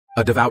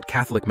A devout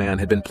Catholic man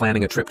had been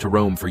planning a trip to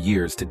Rome for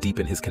years to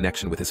deepen his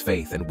connection with his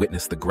faith and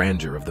witness the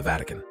grandeur of the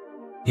Vatican.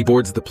 He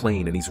boards the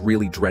plane and he's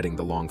really dreading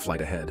the long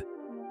flight ahead.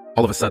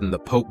 All of a sudden, the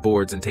Pope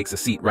boards and takes a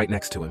seat right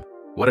next to him.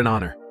 What an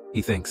honor,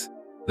 he thinks.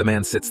 The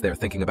man sits there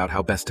thinking about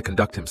how best to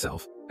conduct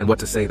himself and what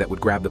to say that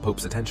would grab the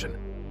Pope's attention.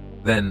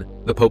 Then,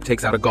 the Pope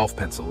takes out a golf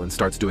pencil and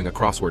starts doing a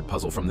crossword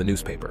puzzle from the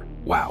newspaper.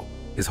 Wow,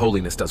 His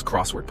Holiness does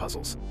crossword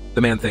puzzles.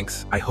 The man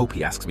thinks, I hope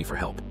he asks me for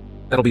help.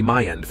 That'll be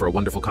my end for a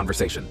wonderful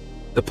conversation.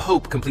 The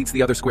Pope completes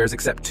the other squares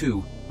except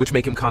 2, which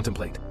make him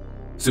contemplate.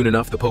 Soon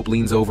enough, the Pope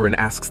leans over and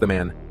asks the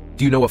man,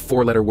 do you know a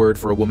 4-letter word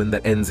for a woman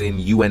that ends in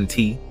UNT?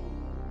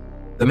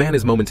 The man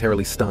is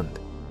momentarily stunned.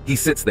 He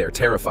sits there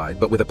terrified,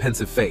 but with a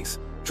pensive face,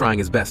 trying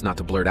his best not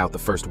to blurt out the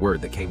first word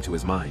that came to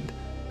his mind.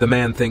 The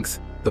man thinks,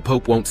 the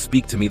Pope won't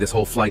speak to me this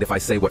whole flight if I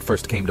say what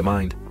first came to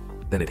mind.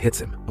 Then it hits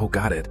him. Oh,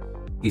 got it.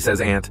 He says,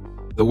 Aunt.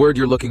 The word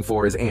you're looking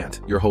for is aunt,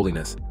 Your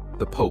Holiness.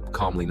 The Pope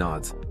calmly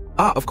nods.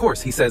 Ah, of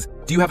course, he says,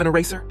 do you have an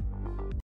eraser?